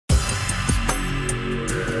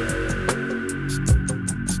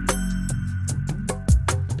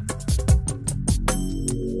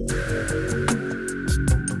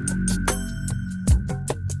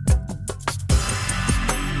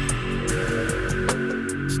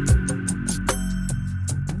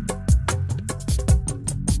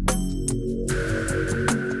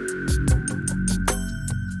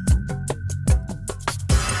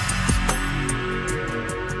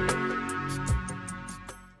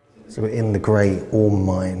So we're in the Great Orme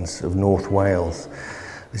Mines of North Wales.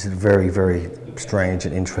 This is a very, very strange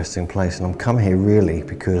and interesting place, and I'm coming here really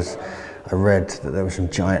because I read that there were some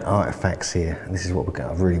giant artifacts here, and this is what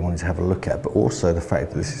I really wanted to have a look at, but also the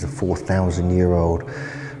fact that this is a 4,000-year-old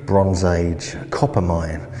Bronze Age copper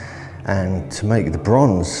mine. And to make the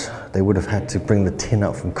bronze, they would have had to bring the tin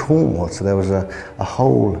up from Cornwall, so there was a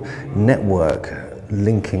whole network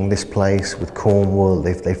linking this place with Cornwall.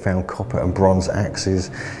 They found copper and bronze axes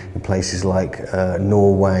in places like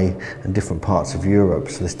Norway and different parts of Europe,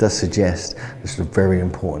 so this does suggest this is a very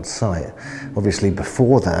important site. Obviously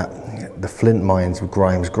before that, the flint mines with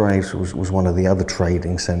Grimes Graves was one of the other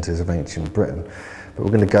trading centres of ancient Britain. But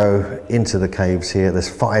we're going to go into the caves here. There's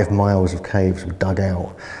 5 miles of caves dug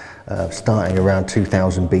out, starting around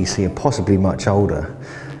 2000 BC and possibly much older.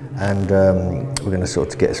 And we're going to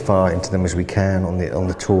sort of get as far into them as we can on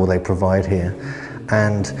the tour they provide here,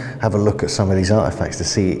 and have a look at some of these artifacts to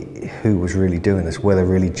see who was really doing this, were there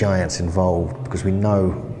really giants involved, because we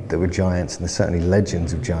know there were giants and there's certainly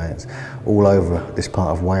legends of giants all over this part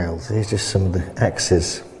of Wales. Here's just some of the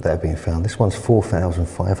axes that have been found. This one's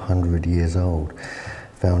 4,500 years old,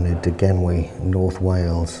 found in Degenwy, North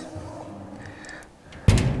Wales.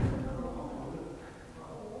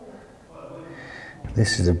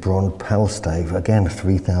 This is a bronze palstave, again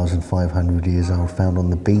 3,500 years old, found on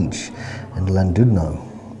the beach in Llandudno.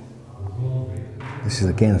 This is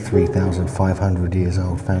again 3,500 years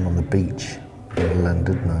old, found on the beach in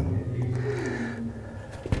Llandudno.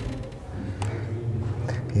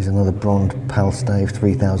 Here's another bronze palstave,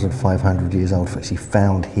 3,500 years old, actually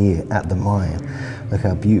found here at the mine. Look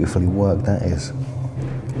how beautifully worked that is.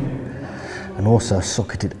 And also a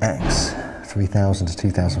socketed axe, 3,000 to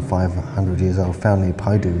 2,500 years old, found near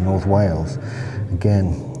Paidu, North Wales.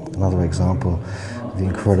 Again, another example of the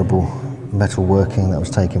incredible metalworking that was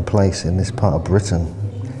taking place in this part of Britain.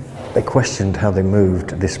 They questioned how they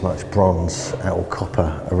moved this much bronze or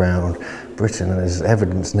copper around Britain, and there's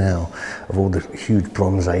evidence now of all the huge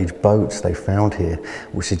Bronze Age boats they found here,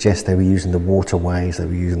 which suggests they were using the waterways, they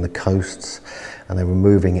were using the coasts, and they were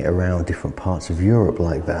moving it around different parts of Europe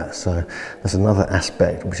like that. So that's another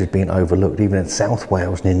aspect which has been overlooked. Even in South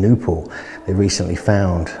Wales near Newport, they recently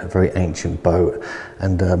found a very ancient boat,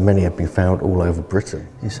 and many have been found all over Britain.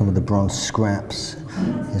 Here's some of the bronze scraps.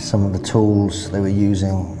 Here's some of the tools they were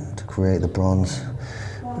using to create the bronze.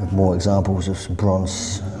 We have more examples of some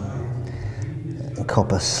bronze and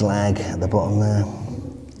copper slag at the bottom there.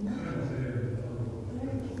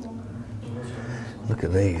 Look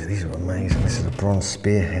at these are amazing. This is a bronze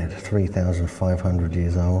spearhead, 3,500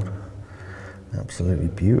 years old. Absolutely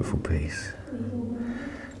beautiful piece.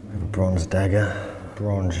 We have a bronze dagger,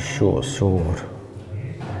 bronze short sword,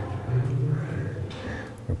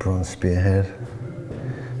 a bronze spearhead,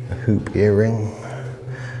 a hoop earring.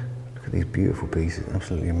 Look at these beautiful pieces,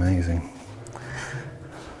 absolutely amazing.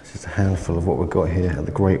 It's just a handful of what we've got here at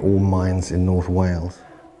the Great Orme Mines in North Wales.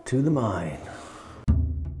 To the mine.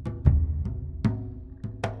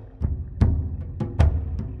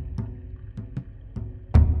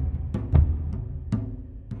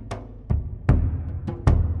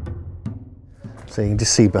 So you can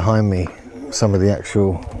just see behind me some of the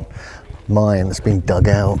actual mine that's been dug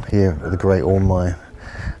out here at the Great Orme Mine,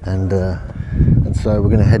 and so we're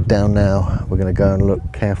going to head down now. We're going to go and look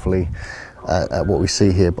carefully at what we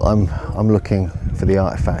see here. But I'm looking for the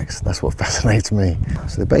artifacts. That's what fascinates me.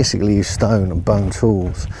 So they basically use stone and bone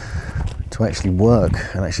tools to actually work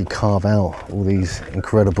and actually carve out all these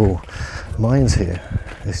incredible mines here.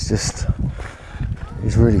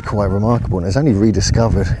 It's really quite remarkable, and it's only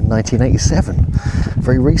rediscovered in 1987.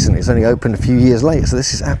 Very recent. It's only opened a few years later, so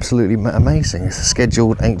this is absolutely amazing. It's a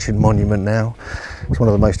scheduled ancient monument now. It's one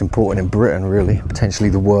of the most important in Britain, really, potentially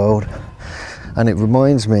the world. And it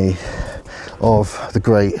reminds me of the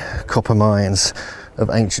great copper mines of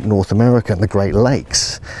ancient North America and the Great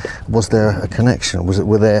Lakes. Was there a connection?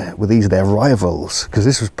 Were these their rivals? Because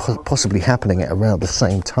this was possibly happening at around the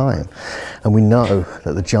same time, and we know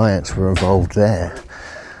that the giants were involved there.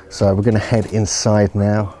 So we're going to head inside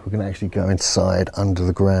now. We're going to actually go inside under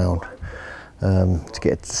the ground to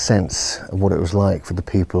get a sense of what it was like for the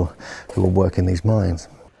people who were working these mines.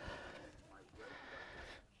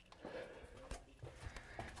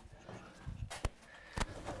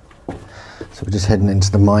 So we're just heading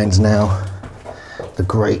into the mines now. The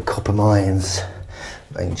Great Copper Mines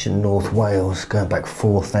of ancient North Wales, going back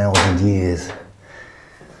 4,000 years.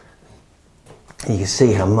 You can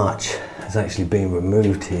see how much has actually been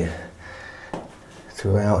removed here.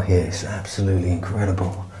 Throughout here, it's absolutely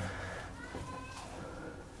incredible.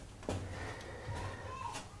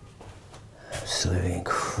 Absolutely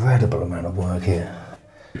incredible amount of work here.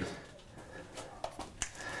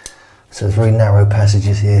 So there's very narrow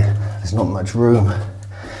passages here. There's not much room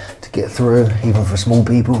to get through, even for small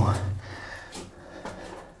people.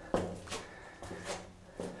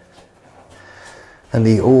 And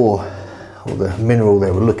the ore, or the mineral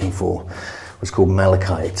they were looking for, was called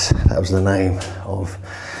malachite. That was the name of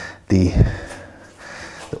the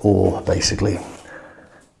ore, basically.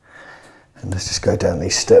 And let's just go down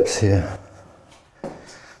these steps here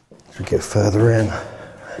as we get further in.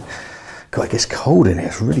 God, it gets cold in here.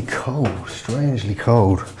 It's really cold, strangely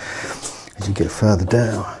cold, as you get further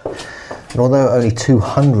down. And although only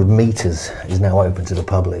 200 meters is now open to the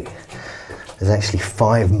public, there's actually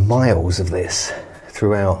 5 miles of this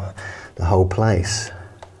throughout the whole place.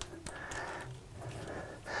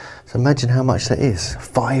 So imagine how much that is,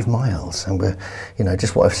 5 miles. And we're, you know,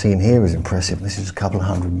 just what I've seen here is impressive. This is a couple of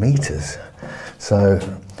 100 meters. So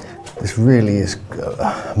this really is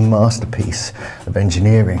a masterpiece of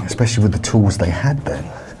engineering, especially with the tools they had then.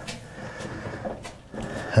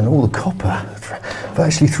 And all the copper,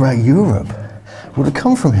 virtually throughout Europe, would have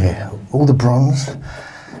come from here. All the bronze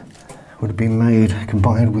would have been made,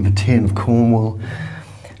 combined with the tin of Cornwall.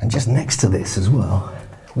 And just next to this as well,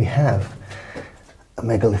 we have a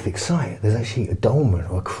megalithic site. There's actually a dolmen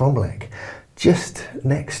or a cromlech just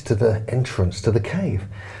next to the entrance to the cave.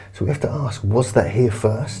 So we have to ask, was that here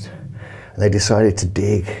first? And they decided to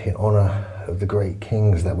dig in honor of the great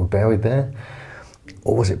kings that were buried there?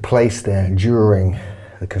 Or was it placed there during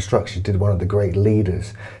the construction? Did one of the great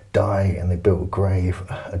leaders die and they built a grave,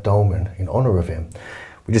 a dolmen, in honor of him?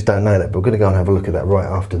 We just don't know that, but we're going to go and have a look at that right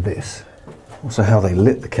after this. Also, how they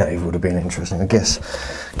lit the cave would have been interesting. I guess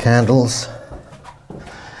candles,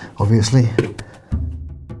 obviously.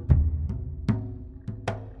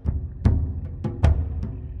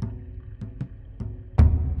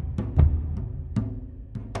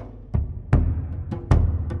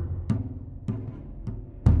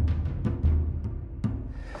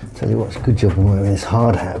 Tell you what, it's a good job I'm wearing this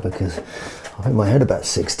hard hat because I've hit my head about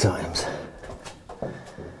 6 times.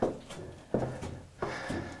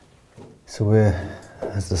 So we're,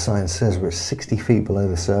 as the sign says, we're 60 feet below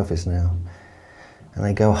the surface now. And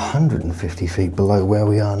they go 150 feet below where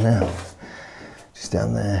we are now. Just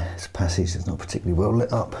down there, it's a passage that's not particularly well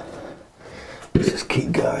lit up. Let's just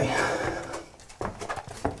keep going.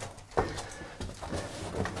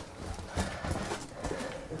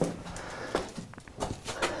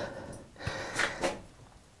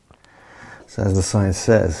 So as the sign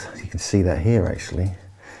says, you can see that here actually,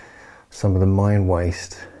 some of the mine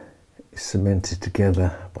waste is cemented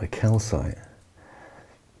together by calcite,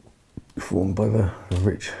 formed by the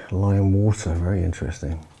rich lime water. Very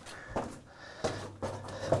interesting.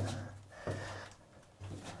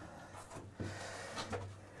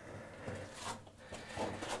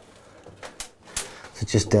 So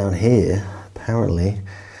just down here, apparently,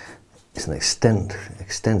 it's an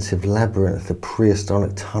extensive labyrinth of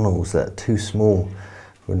prehistoric tunnels that are too small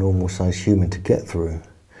for a normal sized human to get through.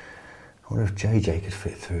 I wonder if JJ could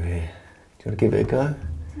fit through here. Do you want to give it a go?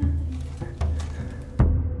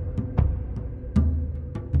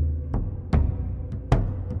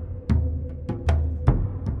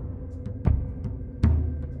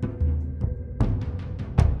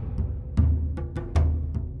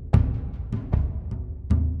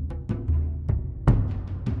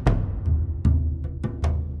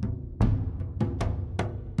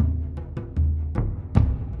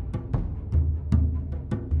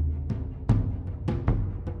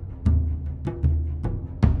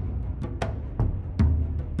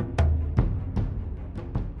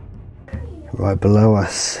 Right below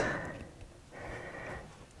us,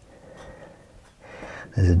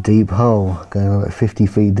 there's a deep hole going about 50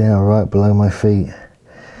 feet down, right below my feet.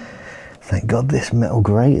 Thank God this metal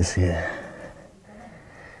grate is here.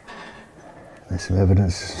 There's some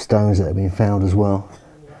evidence of stones that have been found as well.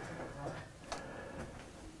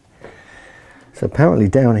 So apparently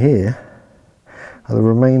down here are the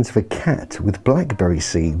remains of a cat with blackberry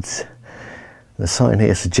seeds. The sign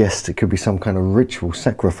here suggests it could be some kind of ritual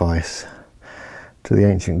sacrifice to the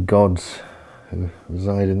ancient gods who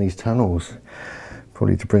reside in these tunnels,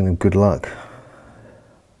 probably to bring them good luck.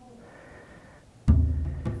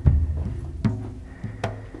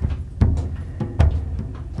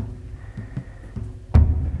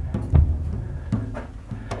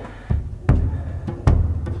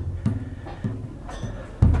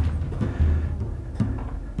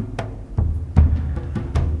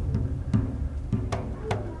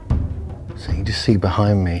 So you can just see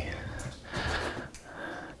behind me.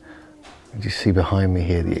 You see behind me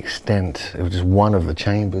here the extent of just one of the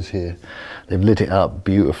chambers here. They've lit it up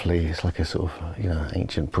beautifully. It's like a sort of, you know,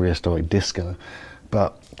 ancient prehistoric disco.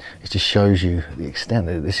 but it just shows you the extent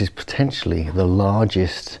that this is potentially the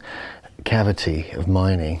largest cavity of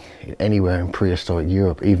mining anywhere in prehistoric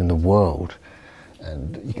Europe, even the world.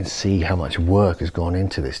 And you can see how much work has gone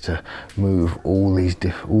into this to move all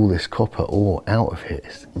this copper ore out of here.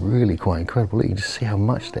 It's really quite incredible. You can just see how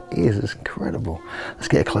much there is. It's incredible. Let's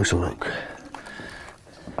get a closer look.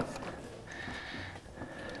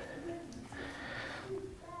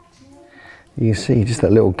 You can see just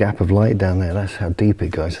that little gap of light down there. That's how deep it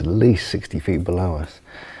goes, at least 60 feet below us.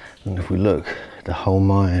 And if we look at the whole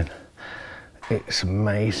mine, it's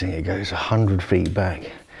amazing. It goes 100 feet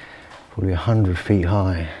back, probably 100 feet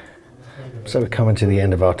high. So we're coming to the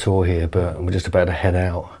end of our tour here, but we're just about to head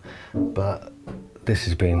out. But this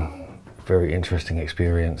has been a very interesting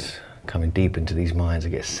experience, coming deep into these mines. I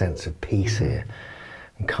get a sense of peace here,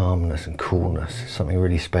 and calmness and coolness. Something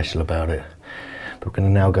really special about it. But we're going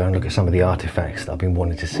to now go and look at some of the artifacts that I've been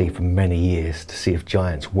wanting to see for many years, to see if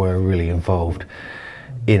giants were really involved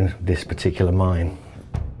in this particular mine.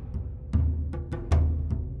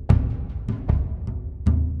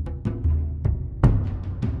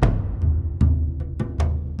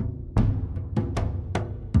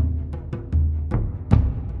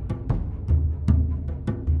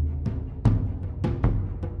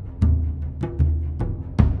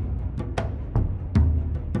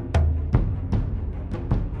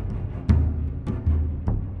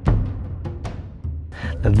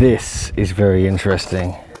 Now this is very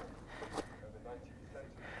interesting.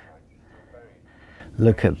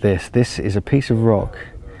 Look at this. This is a piece of rock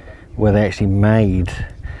where they actually made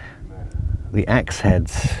the axe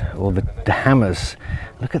heads, or the hammers.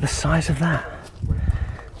 Look at the size of that.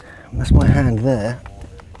 And that's my hand there.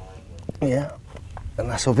 Yeah. And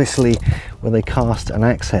that's obviously where they cast an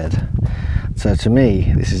axe head. So to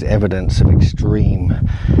me, this is evidence of extreme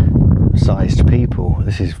sized people.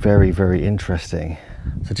 This is very, very interesting.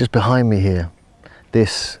 So just behind me here,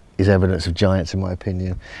 this is evidence of giants in my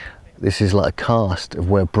opinion. This is like a cast of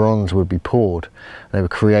where bronze would be poured. They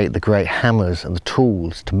would create the great hammers and the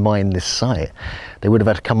tools to mine this site. They would have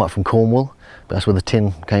had to come up from Cornwall, but that's where the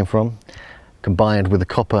tin came from, combined with the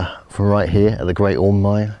copper from right here at the Great Orme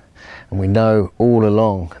Mine. And we know all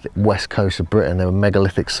along the west coast of Britain there were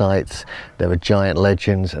megalithic sites, there were giant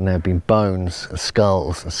legends, and there have been bones and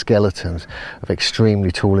skulls and skeletons of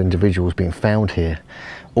extremely tall individuals being found here,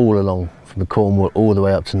 all along from the Cornwall all the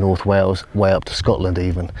way up to North Wales, way up to Scotland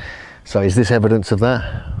even. So is this evidence of that,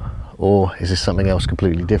 or is this something else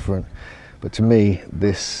completely different? But to me,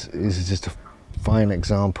 this is just a fine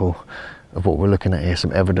example of what we're looking at here,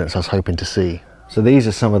 some evidence I was hoping to see. So these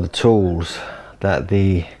are some of the tools that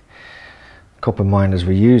the copper miners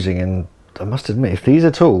were using, and I must admit, if these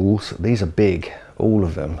are tools, these are big, all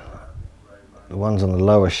of them. The ones on the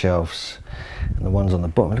lower shelves and the ones on the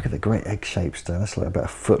bottom. Look at the great egg-shaped stone, that's like about a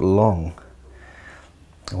foot long.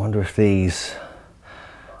 I wonder if these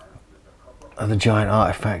are the giant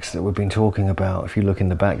artifacts that we've been talking about. If you look in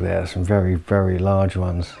the back there, some very, very large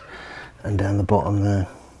ones, and down the bottom there.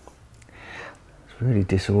 It's really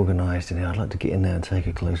disorganized in here. I'd like to get in there and take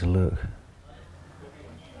a closer look.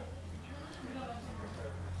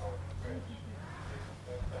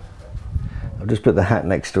 I've just put the hat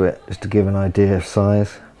next to it just to give an idea of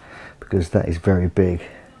size, because that is very big,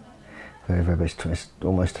 very, very big. It's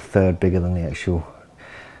almost a third bigger than the actual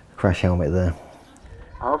crash helmet there.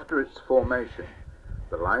 After its formation,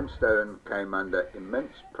 the limestone came under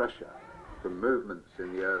immense pressure from movements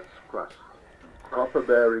in the Earth's crust.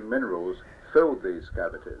 Copper-bearing minerals filled these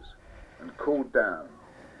cavities and cooled down,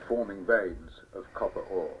 forming veins of copper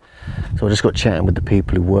ore. So I just got chatting with the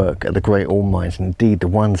people who work at the Great Orme Mines, and indeed the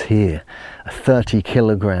ones here are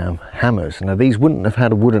 30-kilogram hammers. Now these wouldn't have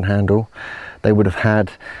had a wooden handle, they would have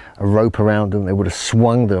had a rope around them, they would have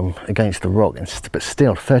swung them against the rock, but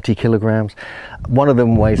still 30 kilograms. One of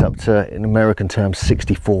them weighs up to, in American terms,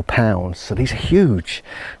 64 pounds. So these are huge.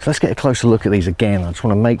 So let's get a closer look at these again. I just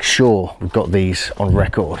want to make sure we've got these on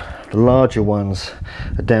record. The larger ones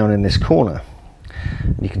are down in this corner.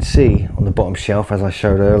 And you can see on the bottom shelf, as I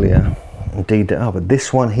showed earlier, indeed they are, but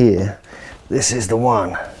this one here, this is the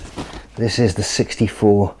one. This is the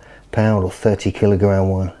 64 pound or 30 kilogram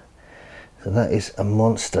one. So that is a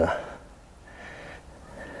monster.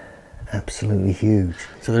 Absolutely huge.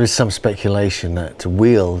 So there is some speculation that to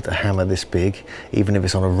wield a hammer this big, even if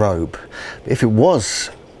it's on a rope, if it was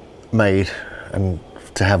made and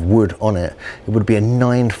to have wood on it, it would be a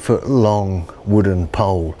 9-foot long wooden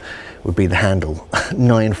pole would be the handle,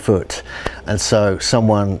 9 foot. And so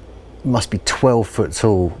someone must be 12 foot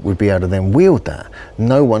tall would be able to then wield that.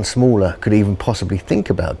 No one smaller could even possibly think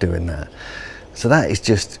about doing that. So that is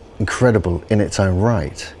just incredible in its own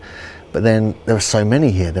right. But then there are so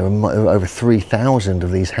many here. There are over 3,000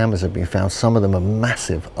 of these hammers have been found. Some of them are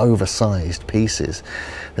massive, oversized pieces.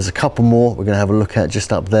 There's a couple more we're going to have a look at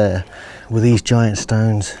just up there. Were these giant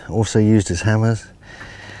stones also used as hammers?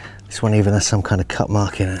 This one even has some kind of cut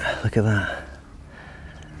mark in it. Look at that.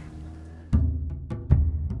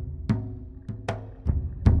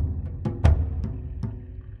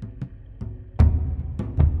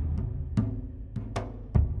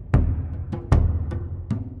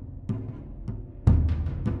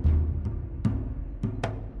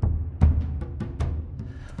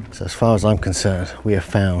 So as far as I'm concerned, we have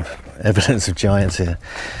found evidence of giants here.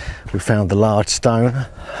 We found the large stone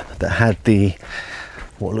that had the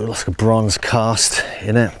what looked like a bronze cast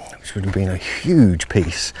in it, which would have been a huge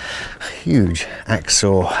piece, a huge axe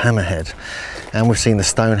or hammerhead. And we've seen the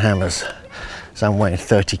stone hammers, some weighing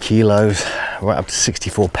 30 kilos, right up to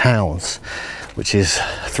 64 pounds, which is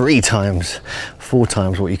 4 times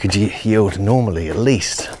what you could yield normally, at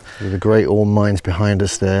least. With the Great Orme Mines behind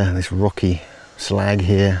us there, this rocky slag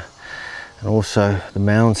here, and also the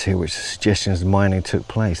mounds here, which suggestions the mining took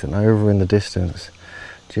place. And over in the distance,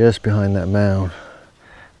 just behind that mound,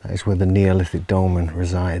 that is where the Neolithic dolmen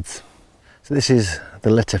resides. So this is the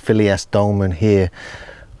Llandudno dolmen here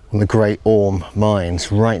on the Great Orme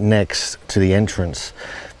Mines, right next to the entrance.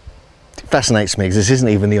 It fascinates me because this isn't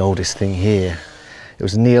even the oldest thing here. It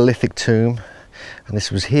was a Neolithic tomb, and this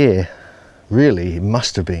was here, really, it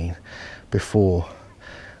must have been before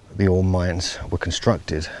the Orme mines were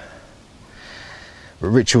constructed. But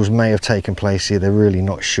rituals may have taken place here, they're really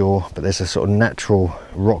not sure, but there's a sort of natural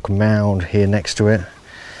rock mound here next to it,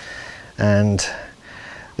 and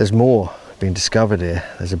there's more being discovered here.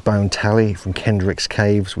 There's a bone tally from Kendrick's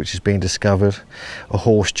Caves which has been discovered, a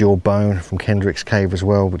horse jaw bone from Kendrick's Cave as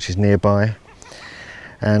well, which is nearby.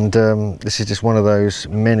 And this is just one of those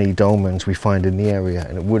many dolmens we find in the area,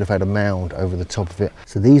 and it would have had a mound over the top of it.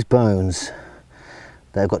 So these bones,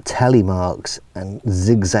 they've got tally marks and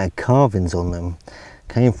zigzag carvings on them,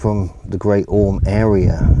 came from the Great Orme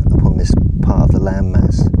area upon this part of the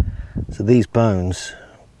landmass. So these bones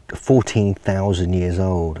are 14,000 years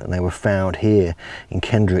old, and they were found here in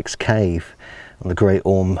Kendrick's Cave on the Great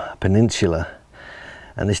Orme Peninsula.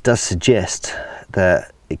 And this does suggest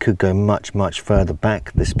that it could go much, much further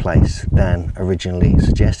back, this place, than originally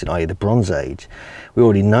suggested, i.e. the Bronze Age. We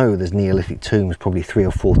already know there's Neolithic tombs probably 3,000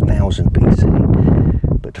 or 4,000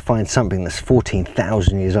 BC. But to find something that's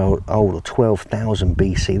 14,000 years old or 12,000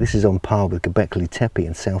 BC, this is on par with Göbekli Tepe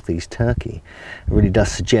in southeast Turkey. It really does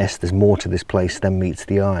suggest there's more to this place than meets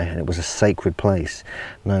the eye, and it was a sacred place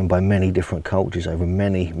known by many different cultures over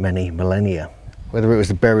many, many millennia. Whether it was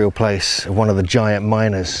the burial place of one of the giant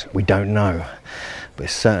miners, we don't know. But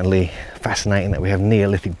it's certainly fascinating that we have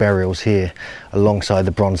Neolithic burials here alongside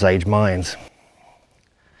the Bronze Age mines.